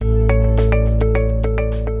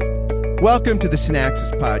Welcome to the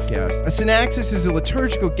Synaxis Podcast. A synaxis is a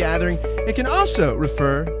liturgical gathering. It can also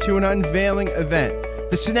refer to an unveiling event.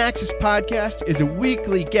 The Synaxis Podcast is a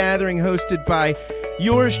weekly gathering hosted by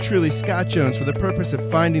yours truly, Scott Jones, for the purpose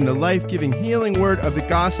of finding the life-giving, healing word of the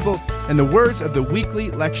gospel and the words of the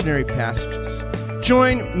weekly lectionary passages.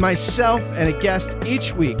 Join myself and a guest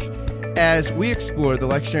each week as we explore the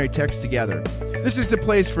lectionary text together. This is the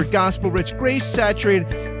place for gospel-rich,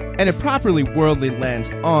 grace-saturated, and a properly worldly lens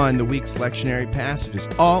on the week's lectionary passages,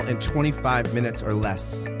 all in 25 minutes or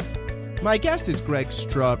less. My guest is Greg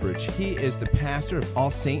Strawbridge. He is the pastor of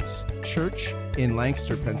All Saints Church in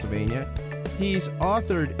Lancaster, Pennsylvania. He's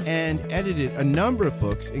authored and edited a number of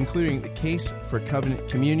books, including The Case for Covenant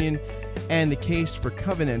Communion and The Case for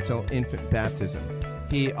Covenantal Infant Baptism.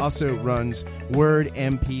 He also runs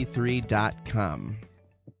wordmp3.com.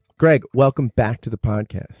 Greg, welcome back to the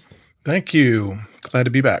podcast. Thank you. Glad to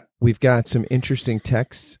be back. We've got some interesting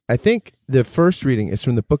texts. I think the first reading is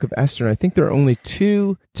from the book of Esther, and I think there are only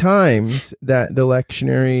two times that the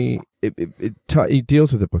lectionary it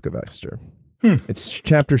deals with the book of Esther. It's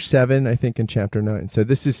chapter 7, I think, and chapter 9. So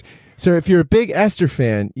if you're a big Esther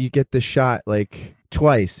fan, you get this shot like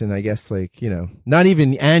twice, and I guess not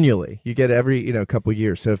even annually. You get every couple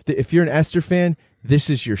years. So if you're an Esther fan, this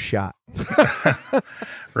is your shot.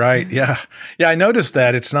 Right. Yeah. Yeah. I noticed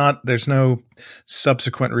that there's no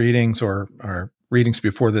subsequent readings or readings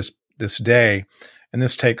before this day. And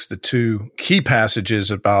this takes the two key passages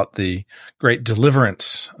about the great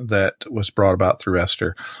deliverance that was brought about through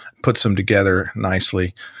Esther, puts them together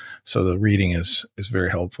nicely. So the reading is very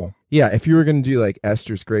helpful. Yeah. If you were going to do like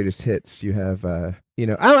Esther's greatest hits, you have,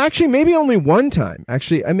 actually maybe only one time.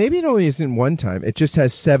 Actually, maybe it only isn't one time. It just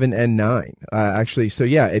has 7 and 9. So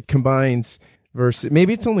yeah, it combines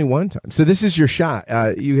maybe it's only one time. So this is your shot.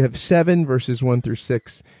 You have 7 verses 1 through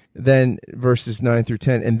 6, then verses 9 through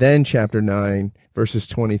 10, and then chapter 9 verses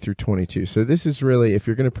 20 through 22. So this is really, if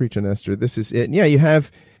you're going to preach on Esther, this is it. And yeah, you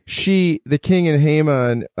have the king and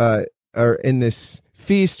Haman are in this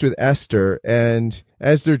feast with Esther, and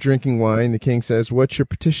as they're drinking wine, the king says, "What's your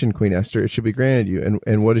petition, Queen Esther? It shall be granted you.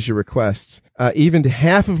 And what is your request? Even to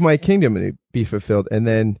half of my kingdom it be fulfilled." And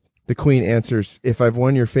then the queen answers, "If I've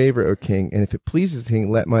won your favor, O king, and if it pleases the king,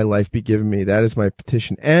 let my life be given me. That is my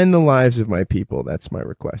petition, and the lives of my people. That's my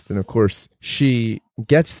request." And of course, she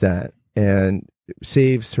gets that and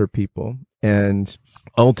saves her people. And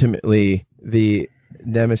ultimately, the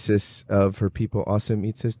nemesis of her people also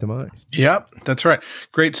meets his demise. Yep, that's right.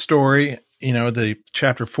 Great story. The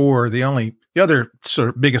chapter 4, the other sort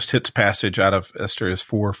of biggest hits passage out of Esther is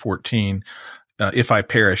 4:14. If I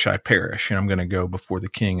perish, I perish. And I'm going to go before the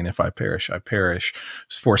king. And if I perish, I perish.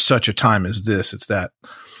 For such a time as this, it's that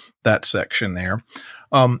section there.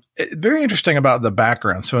 Very interesting about the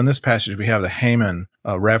background. So in this passage, we have the Haman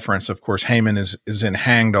reference. Of course, Haman is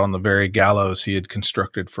hanged on the very gallows he had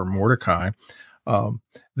constructed for Mordecai.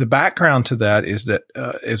 The background to that is that,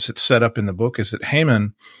 as it's set up in the book, is that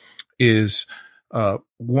Haman is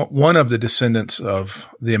one of the descendants of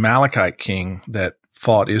the Amalekite king that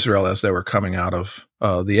fought Israel as they were coming out of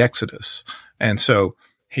the Exodus. And so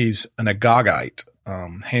he's an Agagite,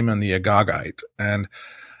 Haman the Agagite. And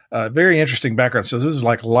very interesting background. So this is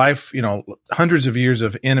like life, hundreds of years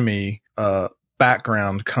of enemy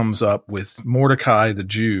background comes up with Mordecai the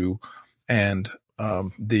Jew and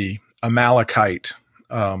the Amalekite,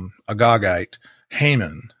 Agagite,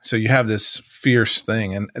 Haman. So you have this fierce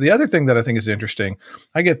thing. And the other thing that I think is interesting,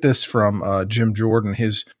 I get this from Jim Jordan.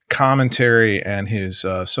 His commentary and his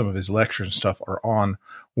some of his lectures and stuff are on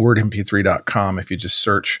wordmp3.com. If you just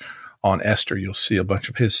search on Esther, you'll see a bunch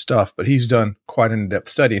of his stuff. But he's done quite an in-depth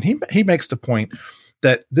study. And he makes the point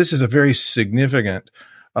that this is a very significant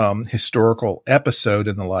historical episode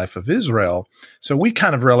in the life of Israel. So we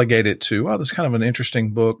kind of relegate it to, this is kind of an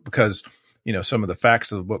interesting book because some of the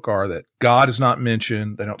facts of the book are that God is not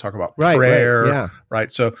mentioned. They don't talk about prayer,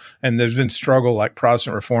 right? So, and there's been struggle, like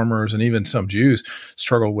Protestant reformers and even some Jews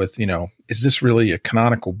struggle with, is this really a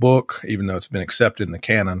canonical book, even though it's been accepted in the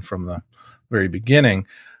canon from the very beginning?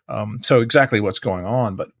 So exactly what's going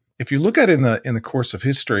on. But if you look at it in the course of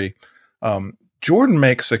history, Jordan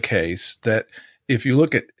makes a case that if you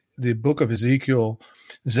look at the book of Ezekiel,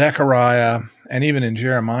 Zechariah, and even in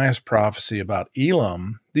Jeremiah's prophecy about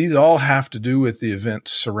Elam, these all have to do with the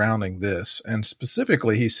events surrounding this. And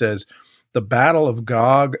specifically, he says the battle of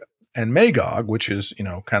Gog and Magog, which is,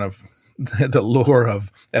 kind of the lore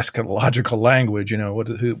of eschatological language,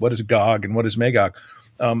 what is Gog and what is Magog?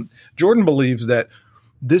 Jordan believes that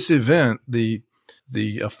this event, the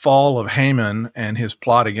fall of Haman and his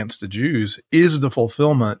plot against the Jews, is the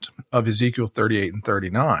fulfillment of Ezekiel 38 and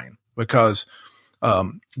 39, because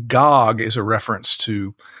Gog is a reference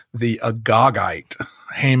to the Agagite,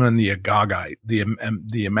 Haman the Agagite,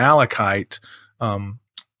 the Amalekite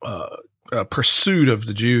pursuit of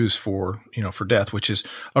the Jews for death, which is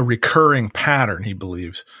a recurring pattern, he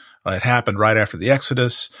believes. It happened right after the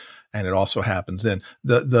Exodus, and it also happens then.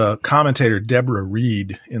 The commentator Deborah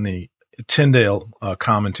Reed in the Tyndale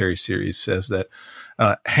commentary series says that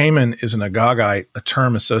Haman is an Agagite, a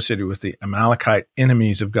term associated with the Amalekite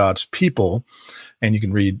enemies of God's people. And you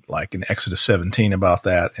can read like in Exodus 17 about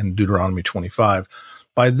that and Deuteronomy 25.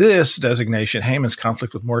 By this designation, Haman's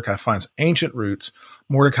conflict with Mordecai finds ancient roots.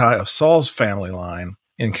 Mordecai of Saul's family line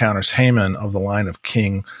encounters Haman of the line of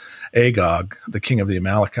King Agag, the king of the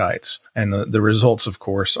Amalekites. And the results, of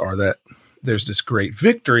course, are that there's this great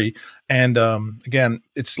victory. And again,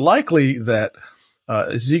 it's likely that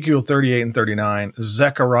Ezekiel 38 and 39,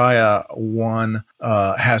 Zechariah 1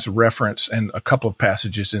 has reference, and a couple of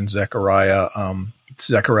passages in Zechariah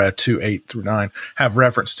 2, 8 through 9, have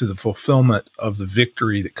reference to the fulfillment of the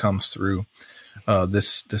victory that comes through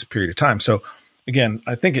this period of time. So again,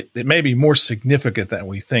 I think it may be more significant than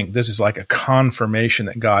we think. This is like a confirmation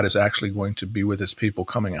that God is actually going to be with his people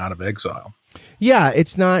coming out of exile. Yeah,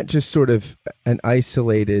 it's not just sort of an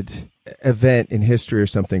isolated event in history or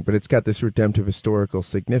something, but it's got this redemptive historical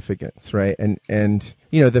significance, right? And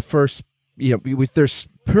the first, there's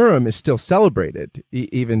Purim is still celebrated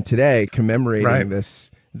even today, commemorating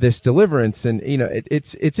this deliverance. And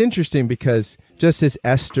it's interesting because just as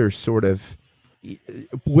Esther sort of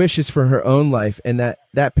wishes for her own life, and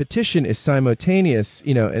that petition is simultaneous,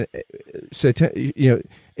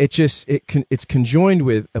 it's conjoined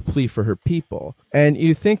with a plea for her people. And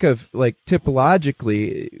you think of like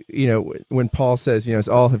typologically, when Paul says, as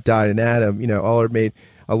all have died in Adam, all are made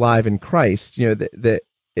alive in Christ, that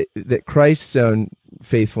Christ's own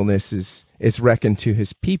faithfulness is reckoned to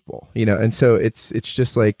his people, and so it's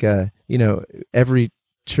just like, every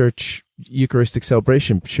church Eucharistic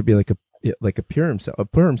celebration should be like a Purim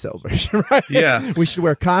celebration, right? Yeah. We should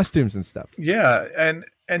wear costumes and stuff. Yeah. And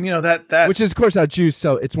that which is of course how Jews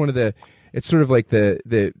it's sort of like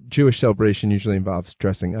the Jewish celebration usually involves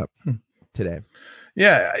dressing up today.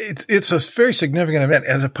 Yeah, it's a very significant event,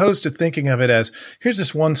 as opposed to thinking of it as here's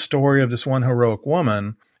this one story of this one heroic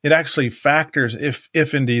woman. It actually factors,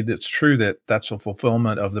 if indeed it's true that that's a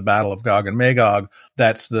fulfillment of the Battle of Gog and Magog,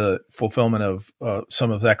 that's the fulfillment of some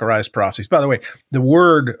of Zechariah's prophecies. By the way, the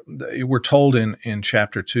word, we're told in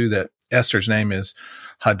chapter 2 that Esther's name is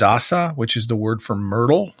Hadassah, which is the word for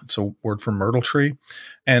myrtle. It's a word for myrtle tree.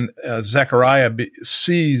 And Zechariah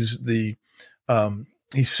sees the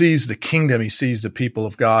kingdom, he sees the people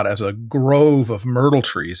of God as a grove of myrtle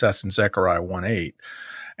trees. That's in Zechariah 1:8.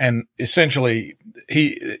 And essentially,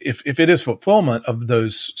 if it is fulfillment of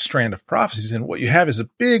those strand of prophecies, then what you have is a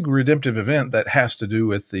big redemptive event that has to do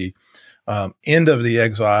with the end of the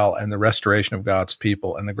exile and the restoration of God's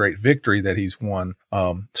people and the great victory that he's won.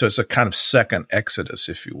 So it's a kind of second Exodus,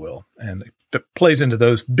 if you will. And it plays into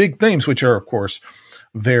those big themes, which are, of course,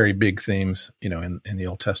 very big themes, in the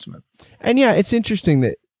Old Testament. And yeah, it's interesting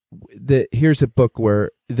that here's a book where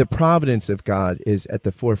the providence of God is at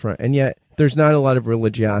the forefront, and yet there's not a lot of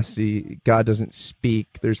religiosity. God doesn't speak.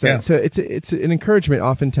 There's that. Yeah. So it's an encouragement.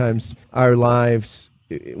 Oftentimes our lives,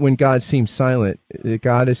 when God seems silent,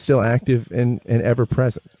 God is still active and ever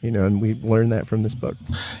present, and we learn that from this book.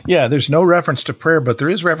 Yeah, there's no reference to prayer, but there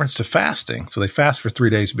is reference to fasting. So they fast for 3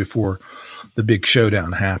 days before the big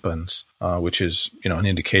showdown happens, which is, an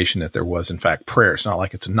indication that there was, in fact, prayer. It's not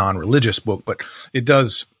like it's a non-religious book, but it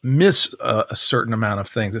does miss a certain amount of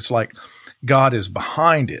things. It's like God is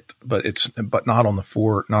behind it, but not on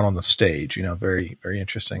the stage. Very, very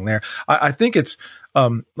interesting there. I think it's,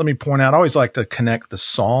 let me point out, I always like to connect the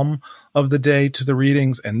Psalm of the day to the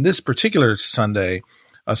readings. And this particular Sunday,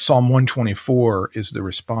 Psalm 124 is the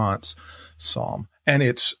response psalm. And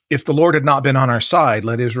it's, if the Lord had not been on our side,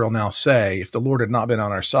 let Israel now say, if the Lord had not been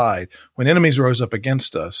on our side, when enemies rose up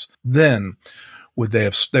against us, then they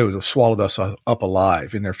would have swallowed us up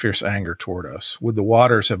alive in their fierce anger toward us. Would the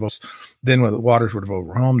waters would have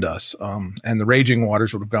overwhelmed us, and the raging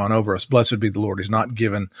waters would have gone over us. Blessed be the Lord, who's not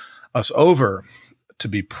given us over to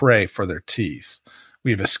be prey for their teeth.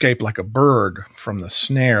 We have escaped like a bird from the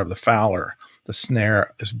snare of the fowler. The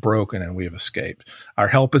snare is broken and we have escaped. Our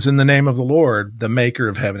help is in the name of the Lord, the maker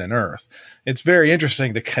of heaven and earth. It's very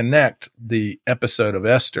interesting to connect the episode of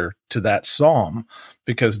Esther to that psalm,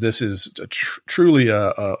 because this is truly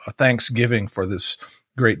a thanksgiving for this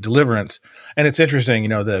great deliverance. And it's interesting,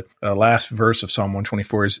 the last verse of Psalm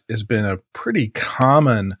 124 has been a pretty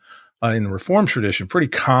common, in the Reformed tradition, pretty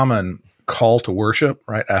common call to worship,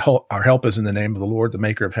 right? Our help is in the name of the Lord, the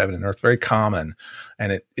maker of heaven and earth. Very common.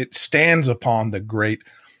 And it stands upon the great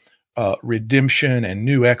redemption and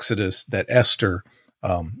new exodus that Esther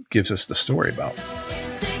gives us the story about.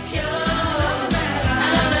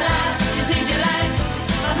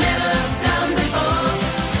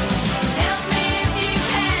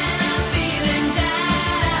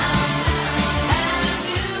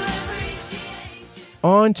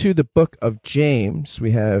 On to the book of James. We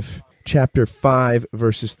have chapter 5,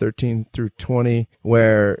 verses 13 through 20,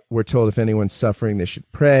 where we're told if anyone's suffering, they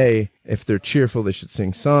should pray. If they're cheerful, they should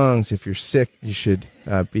sing songs. If you're sick, you should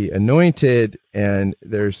be anointed. And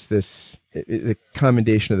there's the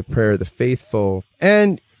commendation of the prayer of the faithful.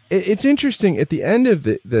 And it's interesting, at the end of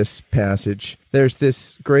this passage, there's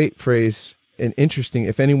this great phrase, and interesting,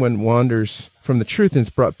 if anyone wanders from the truth and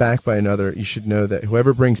is brought back by another, you should know that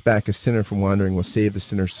whoever brings back a sinner from wandering will save the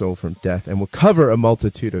sinner's soul from death and will cover a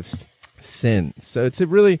multitude of sins. So it's a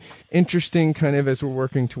really interesting kind of, as we're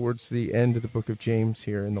working towards the end of the book of James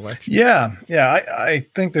here in the lecture. Yeah. I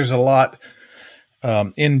think there's a lot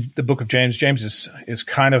in the book of James. James is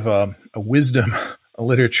kind of a wisdom, a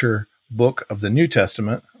literature book of the New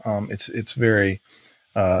Testament. It's very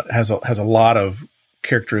has a lot of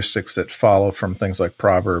characteristics that follow from things like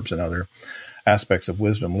Proverbs and other aspects of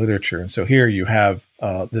wisdom literature. And so here you have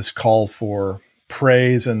this call for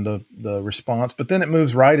praise and the response, but then it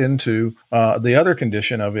moves right into the other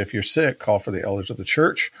condition of, if you're sick, call for the elders of the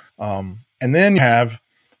church. And then you have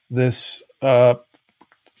this word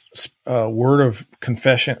of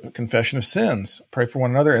confession of sins, pray for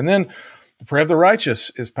one another. And then the prayer of the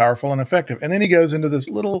righteous is powerful and effective. And then he goes into this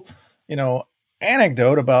little,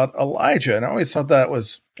 anecdote about Elijah. And I always thought that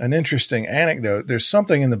was an interesting anecdote. There's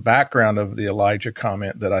something in the background of the Elijah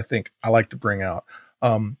comment that I think I like to bring out.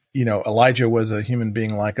 Elijah was a human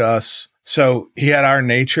being like us. So he had our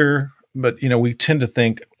nature, but, we tend to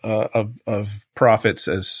think of prophets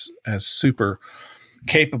as super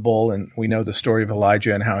capable. And we know the story of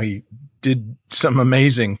Elijah and how he did some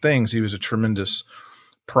amazing things. He was a tremendous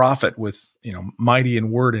prophet with, mighty in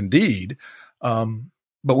word and deed.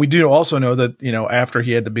 But we do also know that, after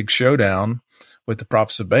he had the big showdown with the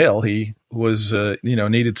prophets of Baal, he was,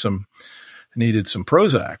 needed some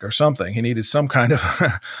Prozac or something. He needed some kind of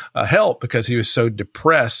help because he was so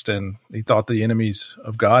depressed, and he thought the enemies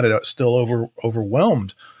of God had still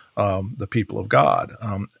overwhelmed the people of God.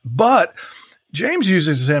 But James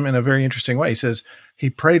uses him in a very interesting way. He says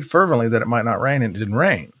he prayed fervently that it might not rain, and it didn't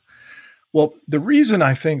rain. Well, the reason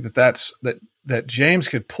I think that James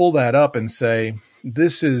could pull that up and say,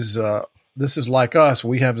 this is like us,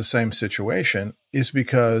 we have the same situation, is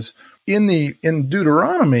because in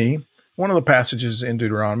Deuteronomy, one of the passages in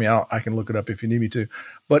Deuteronomy, I can look it up if you need me to,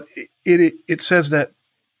 but it says that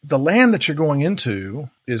the land that you're going into,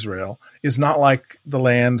 Israel, is not like the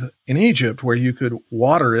land in Egypt where you could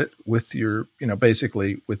water it with your,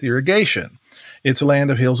 basically with irrigation. It's a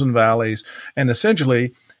land of hills and valleys, and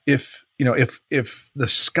essentially, if the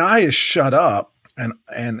sky is shut up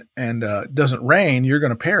and doesn't rain, you're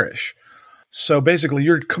going to perish. So basically,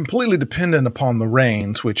 you're completely dependent upon the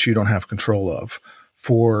rains, which you don't have control of,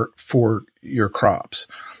 for your crops.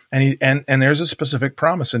 And there's a specific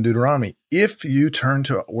promise in Deuteronomy: if you turn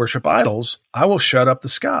to worship idols, I will shut up the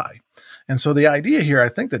sky. And so the idea here, I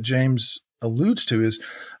think, that James alludes to is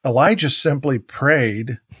Elijah simply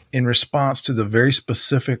prayed in response to the very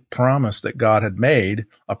specific promise that God had made,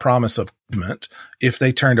 a promise of judgment if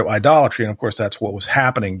they turned to idolatry. And of course, that's what was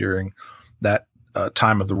happening during that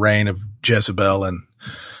time of the reign of Jezebel and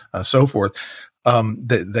so forth.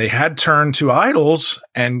 They had turned to idols,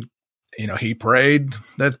 and he prayed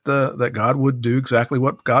that God would do exactly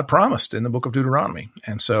what God promised in the book of Deuteronomy.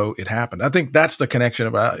 And so it happened. I think that's the connection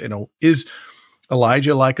about, is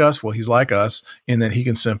Elijah like us? Well, he's like us in that he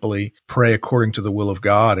can simply pray according to the will of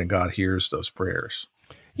God, and God hears those prayers.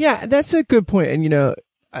 Yeah, that's a good point. And,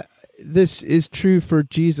 this is true for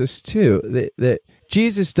Jesus too, that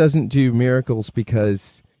Jesus doesn't do miracles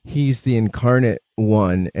because he's the incarnate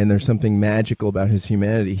one and there's something magical about his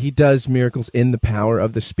humanity. He does miracles in the power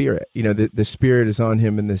of the Spirit. The Spirit is on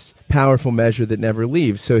him in this powerful measure that never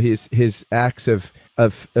leaves. So his acts of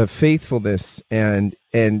faithfulness and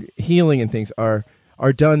healing and things are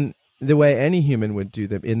done the way any human would do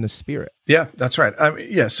them, in the Spirit. Yeah, that's right.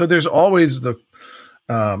 So there's always the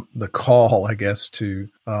call, I guess, to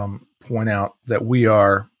point out that we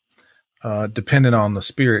are dependent on the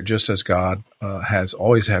Spirit, just as God has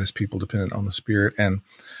always had his people dependent on the Spirit. And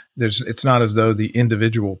it's not as though the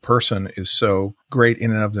individual person is so great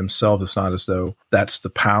in and of themselves. It's not as though that's the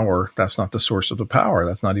power. That's not the source of the power.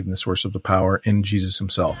 That's not even the source of the power in Jesus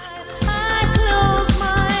himself. I close my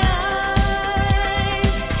eyes.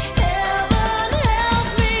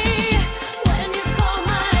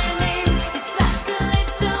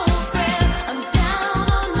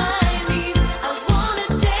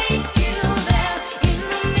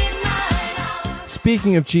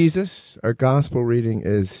 speaking of Jesus, our gospel reading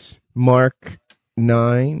is Mark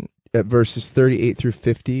 9 at verses 38 through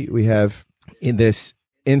 50. We have in this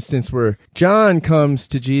instance where John comes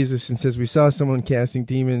to Jesus and says, we saw someone casting out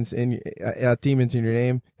demons in your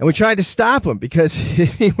name, and we tried to stop him because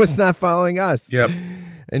he was not following us. Yep.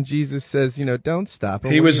 And Jesus says, don't stop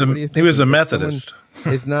him. He was a Methodist.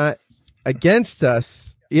 Is not against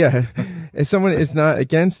us. Yeah. If someone is not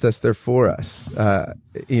against us, they're for us.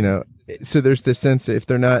 So there's this sense that if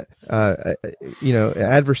they're not,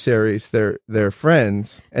 adversaries, they're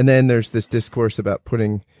friends. And then there's this discourse about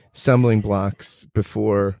putting stumbling blocks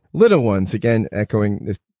before little ones, again,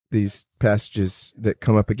 echoing these passages that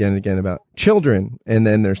come up again and again about children. And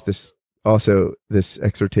then there's this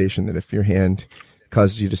exhortation that if your hand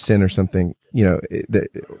causes you to sin or something,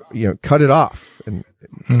 cut it off. And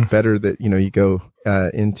better that, you go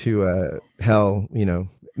into hell,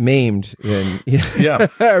 maimed than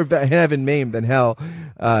or heaven maimed than hell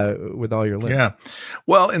with all your limbs. Yeah.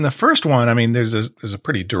 Well, in the first one, I mean, there's a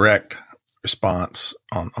pretty direct response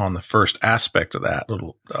on the first aspect of that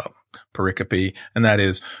little pericope, and that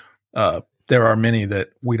is there are many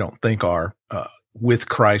that we don't think are with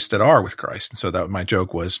Christ that are with Christ. And so that my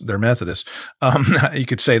joke was they're Methodists. You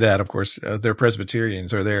could say that, of course, they're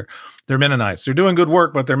Presbyterians or they're Mennonites. They're doing good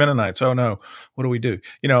work, but they're Mennonites. Oh no, what do we do?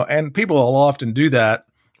 And people will often do that.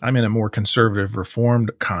 I'm in a more conservative Reformed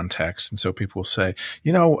context. And so people will say,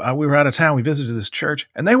 we were out of town. We visited this church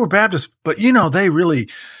and they were Baptists, but he really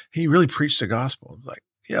preached the gospel. Like,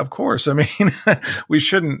 yeah, of course. I mean, we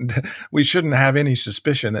shouldn't have any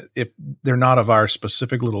suspicion that if they're not of our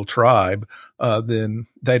specific little tribe, then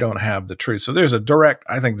they don't have the truth. So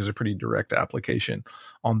I think there's a pretty direct application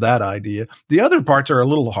on that idea. The other parts are a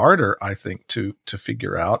little harder, I think, to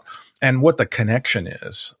figure out and what the connection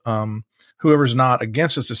is. Whoever's not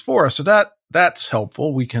against us is for us. So that's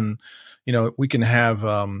helpful. We can have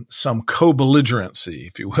some co-belligerency,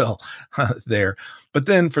 if you will, there. But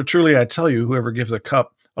then for truly I tell you, whoever gives a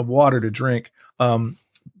cup of water to drink,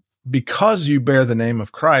 because you bear the name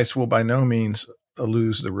of Christ, will by no means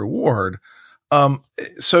lose the reward. Then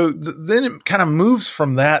it kind of moves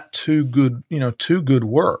from that to good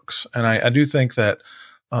works. And I do think that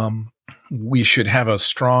we should have a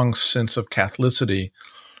strong sense of Catholicity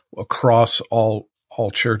across all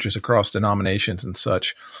churches, across denominations and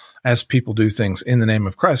such, as people do things in the name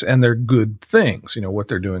of Christ, and they're good things. What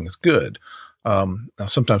they're doing is good. Now,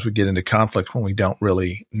 sometimes we get into conflict when we don't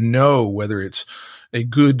really know whether it's a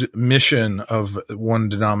good mission of one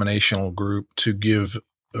denominational group to give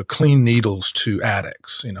clean needles to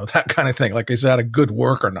addicts, that kind of thing. Like, is that a good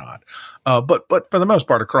work or not? But for the most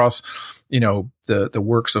part, across, the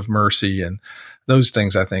works of mercy and those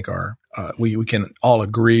things, I think are, we can all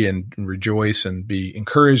agree and rejoice and be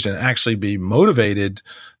encouraged and actually be motivated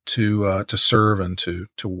to serve and to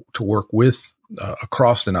work with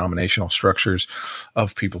across denominational structures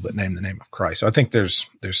of people that name the name of Christ. So I think there's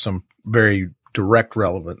some very direct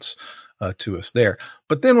relevance to us there.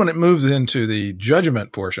 But then when it moves into the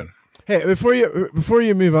judgment portion, hey, before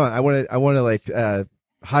you move on, I want to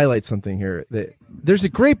highlight something here. There's a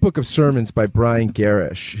great book of sermons by Brian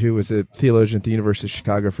Garish, who was a theologian at the University of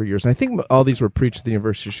Chicago for years. And I think all these were preached at the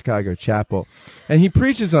University of Chicago Chapel. And he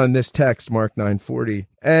preaches on this text, Mark 9:40.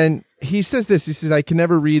 And he says this, he says, I can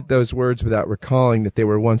never read those words without recalling that they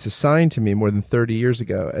were once assigned to me more than 30 years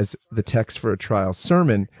ago as the text for a trial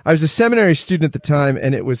sermon. I was a seminary student at the time,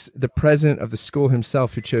 and it was the president of the school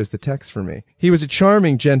himself who chose the text for me. He was a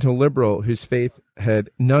charming, gentle liberal whose faith had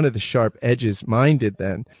none of the sharp edges mine did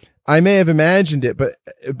then. I may have imagined it, but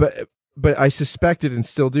I suspected and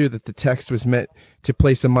still do that the text was meant to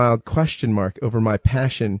place a mild question mark over my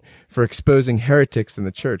passion for exposing heretics in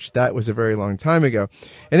the church. That was a very long time ago.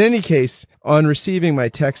 In any case, on receiving my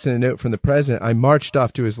text and a note from the president, I marched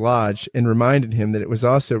off to his lodge and reminded him that it was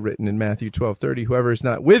also written in Matthew 12:30, whoever is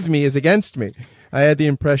not with me is against me. I had the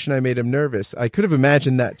impression I made him nervous. I could have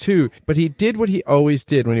imagined that too, but he did what he always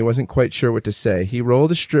did when he wasn't quite sure what to say. He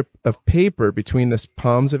rolled a strip of paper between the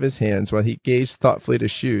palms of his hands while he gazed thoughtfully at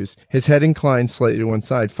his shoes, his head inclined slightly to one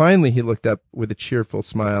side. Finally, he looked up with a cheerful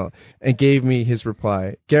smile and gave me his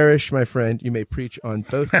reply. Garish, my friend, you may preach on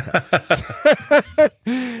both texts.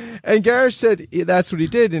 And Garish said that's what he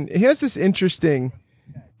did. And he has this interesting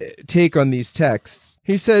take on these texts.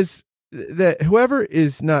 He says that whoever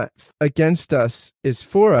is not against us is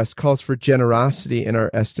for us calls for generosity in our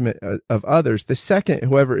estimate of others. The second,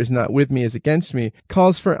 whoever is not with me is against me,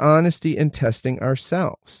 calls for honesty in testing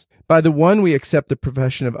ourselves. By the one, we accept the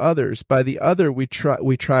profession of others. By the other, we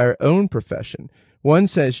try our own profession. One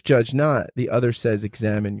says, judge not. The other says,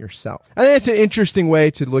 examine yourself. I think that's an interesting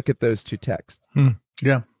way to look at those two texts.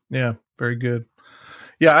 Yeah. Very good.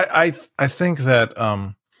 Yeah, I think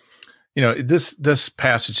that this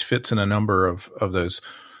passage fits in a number of those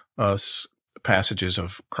passages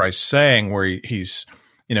of Christ saying where he's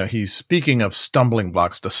speaking of stumbling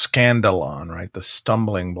blocks, the scandalon, right? The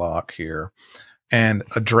stumbling block here, and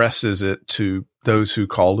addresses it to those who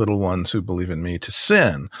call little ones who believe in me to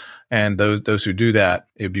sin. And those who do that,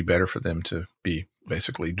 it'd be better for them to be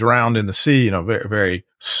basically drowned in the sea, very, very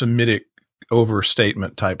Semitic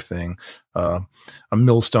overstatement type thing, a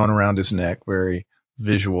millstone around his neck, very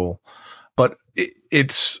visual. But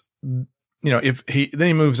it's, if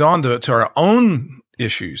he moves on to our own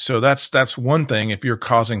issues. So that's one thing. If you're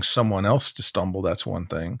causing someone else to stumble, that's one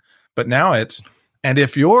thing. But now and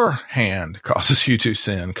if your hand causes you to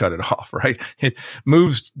sin, cut it off, right? It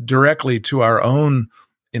moves directly to our own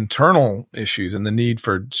internal issues and the need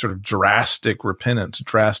for sort of drastic repentance,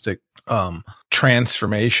 drastic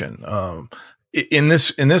transformation. In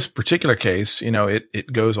this particular case,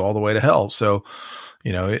 it goes all the way to hell. So,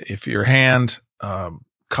 if your hand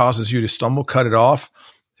causes you to stumble, cut it off.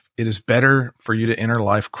 It is better for you to enter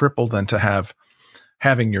life crippled than to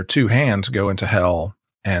having your two hands go into hell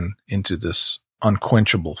and into this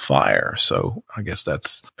unquenchable fire. So I guess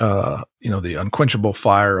that's, the unquenchable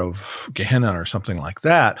fire of Gehenna or something like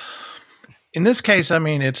that. In this case,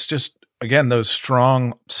 it's just, again, those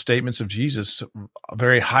strong statements of Jesus,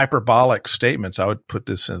 very hyperbolic statements. I would put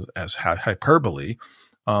this as hyperbole.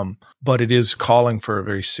 But it is calling for a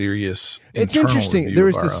very serious. It's interesting. There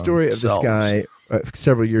was the story of this guy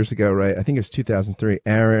several years ago, right? I think it was 2003.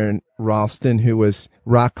 Aaron Ralston, who was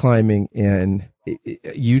rock climbing in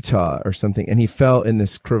Utah or something, and he fell in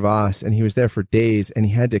this crevasse, and he was there for days, and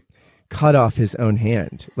he had to cut off his own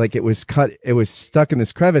hand. Like it was stuck in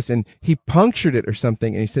this crevice, and he punctured it or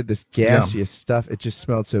something. And he said this gaseous stuff. It just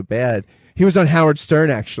smelled so bad. He was on Howard Stern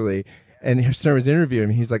actually. And Stern was interviewing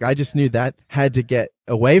him. He's like, I just knew that had to get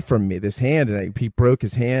away from me, this hand. And he broke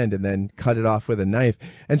his hand and then cut it off with a knife.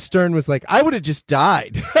 And Stern was like, I would have just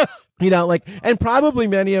died, and probably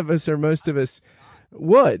many of us or most of us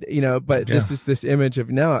would, but this is this image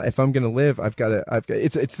of, no, if I'm going to live, I've got,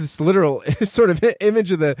 it's this literal sort of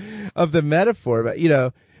image of the metaphor,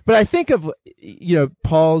 but I think of,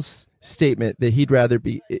 Paul's statement that he'd rather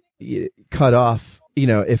be cut off,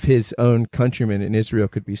 if his own countrymen in Israel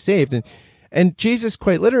could be saved. And Jesus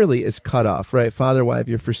quite literally is cut off, right? Father, why have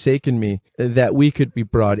you forsaken me, that we could be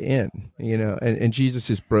brought in, and Jesus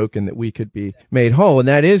is broken that we could be made whole. And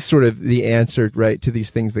that is sort of the answer, right, to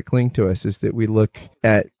these things that cling to us, is that we look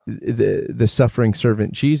at the suffering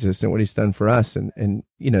servant Jesus and what he's done for us. And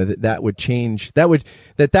that would change,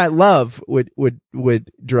 that love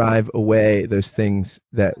would drive away those things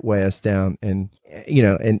that weigh us down and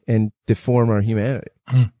deform our humanity.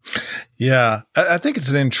 Yeah. I think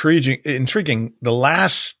it's intriguing, the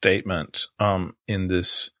last statement, in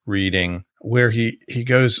this reading where he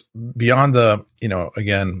goes beyond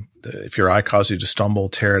again, if your eye causes you to stumble,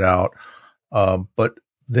 tear it out. But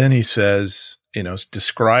then he says, he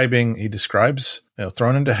describes,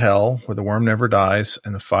 thrown into hell where the worm never dies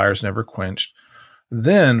and the fire's never quenched.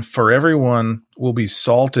 Then for everyone will be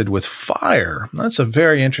salted with fire. That's a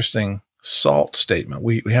very interesting salt statement.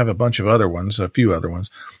 We have a bunch of other ones, a few other ones,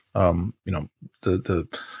 the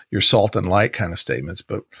your salt and light kind of statements,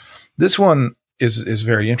 but this one is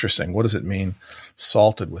very interesting. What does it mean,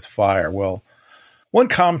 salted with fire? Well, one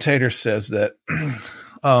commentator says that,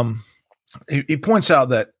 he points out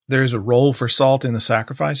that there's a role for salt in the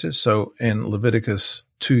sacrifices. So in Leviticus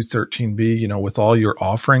 2:13b, with all your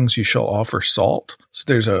offerings, you shall offer salt. So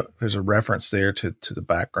there's a reference there to the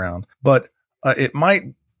background, but it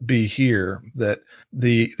might be here that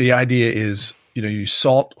the idea is, you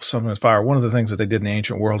salt something with fire. One of the things that they did in the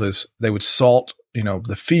ancient world is they would salt,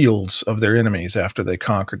 the fields of their enemies after they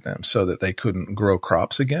conquered them so that they couldn't grow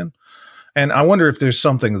crops again. And I wonder if there's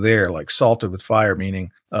something there, like salted with fire,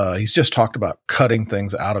 meaning he's just talked about cutting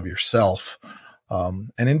things out of yourself.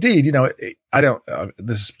 And indeed, this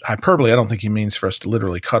is hyperbole. I don't think he means for us to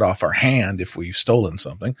literally cut off our hand if we've stolen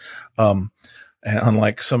something. And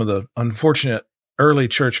unlike some of the unfortunate early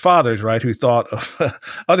church fathers, right, who thought of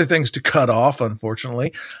other things to cut off,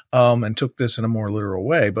 unfortunately, and took this in a more literal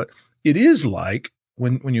way. But it is like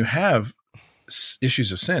when you have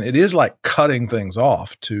issues of sin, it is like cutting things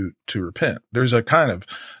off to repent. There's a kind of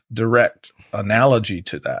direct analogy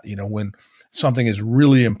to that. When something is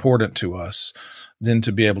really important to us, then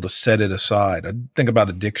to be able to set it aside. I think about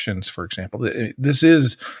addictions, for example. This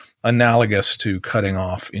is analogous to cutting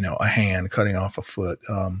off, a hand, cutting off a foot,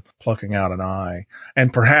 plucking out an eye.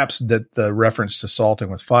 And perhaps that the reference to salting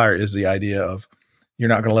with fire is the idea of you're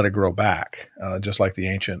not going to let it grow back, just like the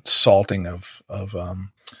ancient salting of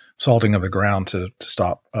salting of the ground to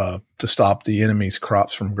stop the enemy's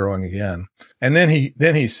crops from growing again. And then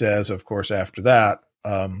he says, of course, after that,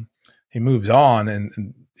 he moves on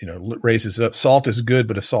and raises up. Salt is good,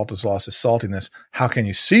 but if salt has lost its saltiness, how can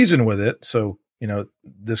you season with it? So,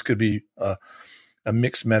 this could be a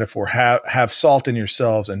mixed metaphor. Have salt in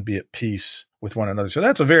yourselves and be at peace with one another. So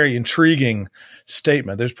that's a very intriguing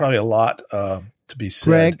statement. There's probably a lot to be said.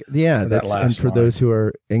 Greg, yeah, and for those who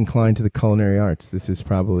are inclined to the culinary arts, this is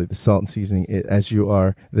probably the salt and seasoning. As you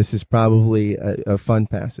are, this is probably a fun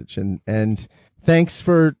passage. And thanks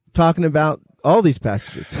for talking about all these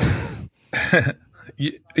passages.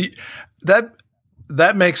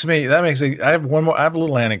 That makes me. I have one more. I have a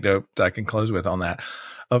little anecdote that I can close with on that.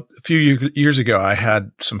 A few years ago, I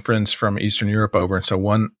had some friends from Eastern Europe over, and so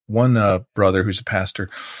one brother who's a pastor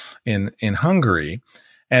in Hungary,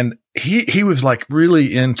 and he was like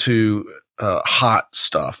really into hot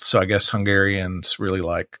stuff. So I guess Hungarians really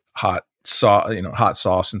like hot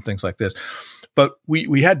sauce and things like this. But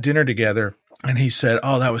we had dinner together. And he said,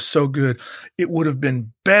 "Oh, that was so good. It would have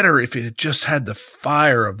been better if it had just had the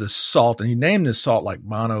fire of the salt." And he named this salt like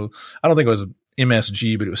mono. I don't think it was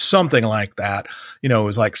MSG, but it was something like that. It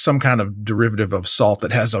was like some kind of derivative of salt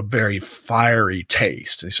that has a very fiery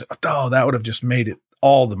taste. And he said, "Oh, that would have just made it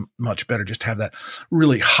all the much better. Just have that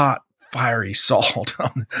really hot, fiery salt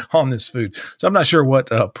on this food." So I'm not sure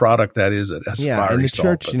what product that is. That has fiery in the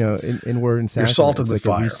salt, church, in Word and Sacrament, your salt of the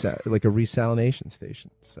like fire, like a resalination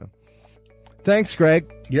station. So. Thanks, Greg.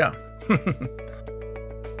 Yeah.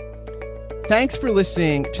 Thanks for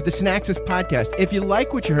listening to the Synaxis podcast. If you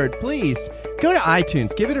like what you heard, please go to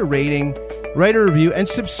iTunes, give it a rating, write a review, and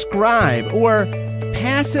subscribe, or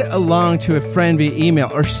pass it along to a friend via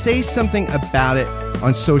email, or say something about it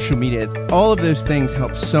on social media. All of those things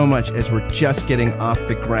help so much as we're just getting off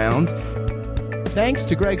the ground. Thanks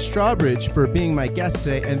to Greg Strawbridge for being my guest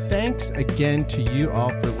today, and thanks again to you all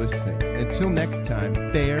for listening. Until next time,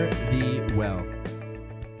 fare thee well.